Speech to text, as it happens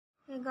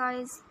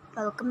Guys,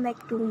 welcome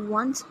back to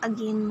once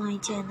again my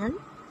channel.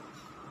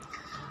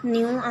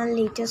 New and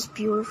latest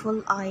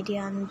beautiful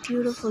idea and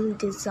beautiful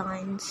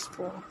designs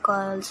for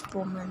girls,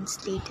 women,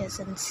 latest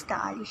and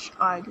stylish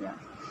idea.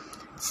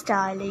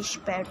 Stylish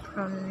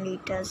pattern,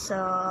 latest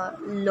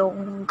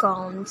long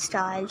gown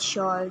style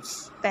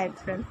shorts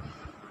pattern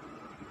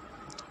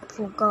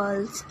for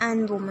girls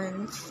and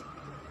women.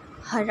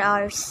 Here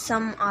are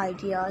some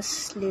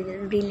ideas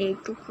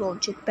related to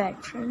crochet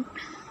pattern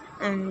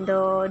and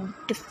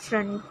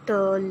different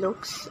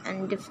looks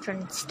and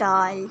different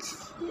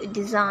styles,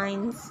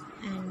 designs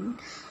and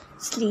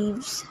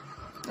sleeves,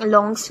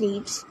 long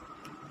sleeves.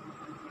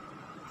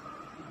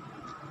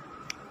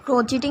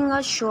 Crocheting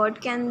a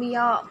shirt can be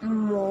a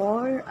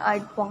more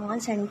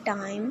advanced and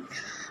time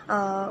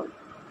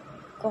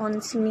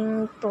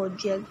consuming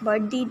project,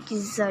 but the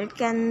result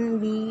can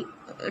be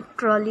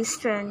truly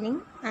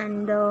stunning.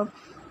 And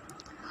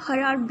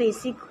here are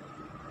basic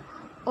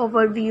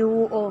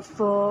overview of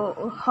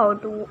how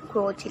to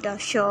crochet a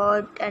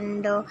shirt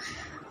and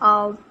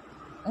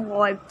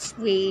what's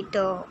weight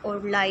or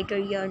lighter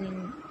yarn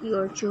in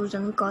your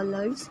chosen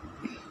colors,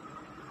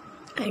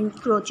 and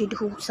crochet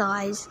hook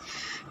size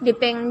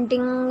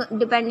depending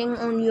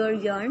on your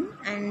yarn,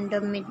 and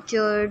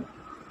measure,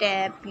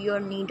 tap your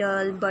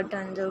needle,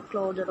 buttons or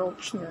clothes are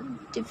optional.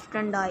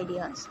 Different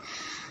ideas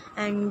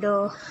and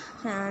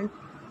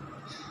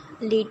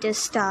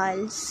latest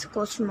styles,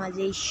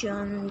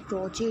 customization.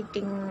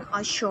 Crocheting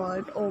a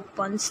shirt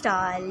open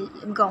style,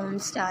 gown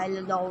style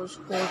allows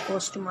for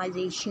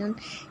customization.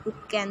 You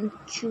can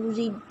choose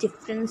a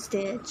different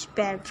stitch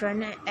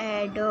pattern,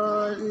 add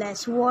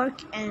less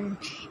work and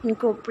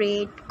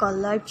incorporate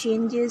color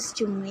changes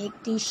to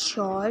make the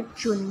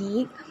shirt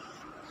unique.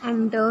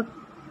 And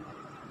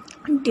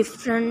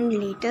different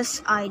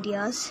latest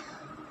ideas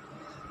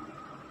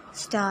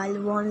style.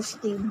 Once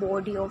the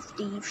body of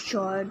the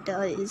shirt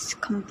is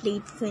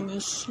complete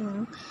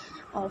finishing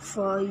of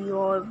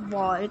your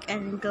work,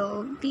 and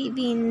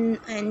maybe in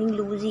any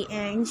loosey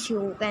ends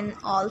you can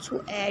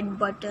also add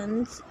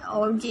buttons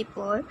or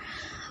zipper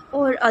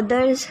or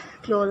others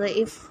closer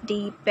if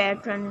the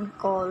pattern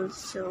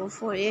calls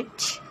for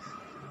it.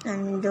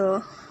 And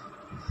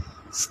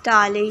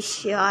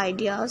stylish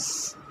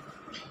ideas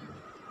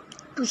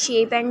to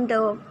shape and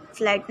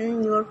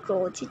flatten your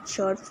crochet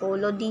shirt.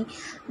 Follow the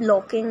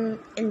locking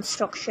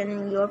instruction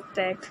in your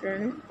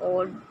pattern,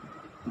 or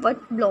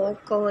but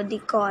block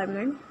the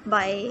garment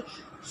by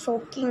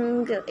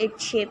soaking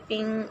it,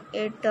 shaping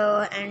it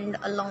and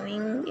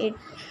allowing it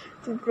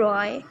to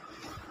dry.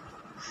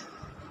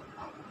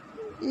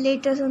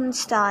 Latest and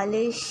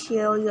stylish,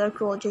 your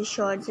crochet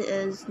shirt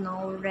is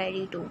now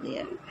ready to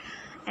wear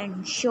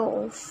and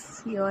show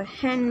off your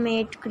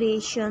handmade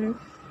creation.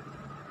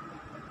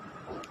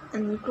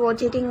 And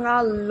crocheting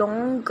a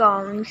long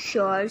gown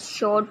shirts,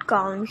 short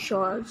gown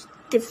shirts,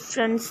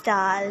 different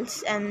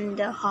styles and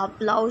half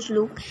blouse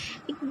look.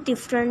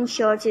 Different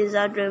shirts is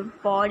a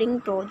rewarding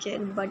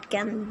project but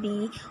can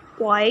be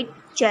quite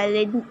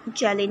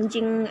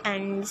challenging,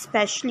 and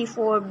especially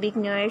for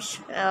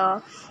beginners.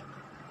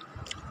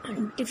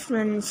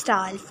 Different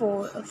style.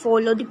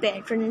 Follow the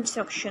pattern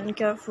instruction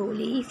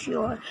carefully if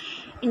you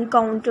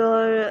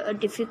encounter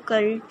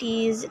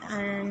difficulties,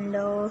 and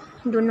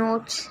do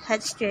not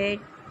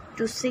hesitate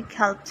to seek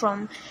help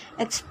from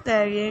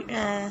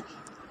experience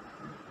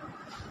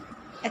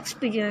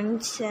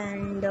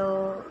and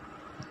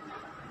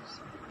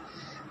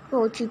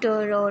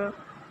crocheter, or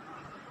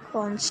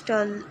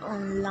consult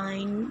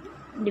online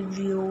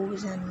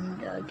reviews and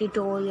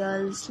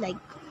tutorials like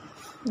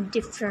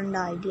different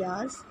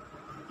ideas.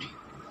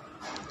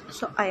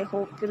 So I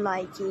hope you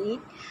like it,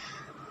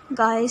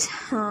 guys.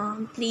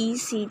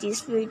 Please see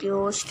this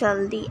video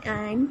till the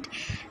end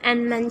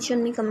and mention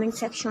in the comment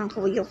section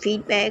for your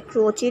feedback.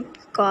 Crochet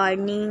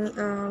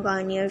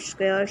garnier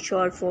square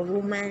shirt for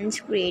women.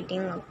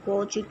 Creating a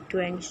crochet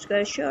 20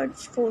 square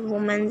shirts for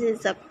women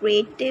is a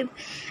creative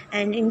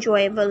and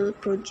enjoyable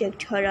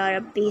project. Here are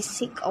a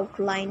basic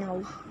outline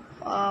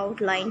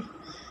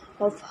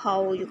of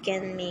how you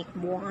can make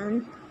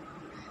one.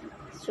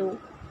 So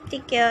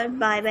take care,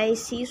 bye bye,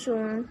 see you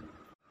soon.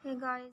 Hey guys.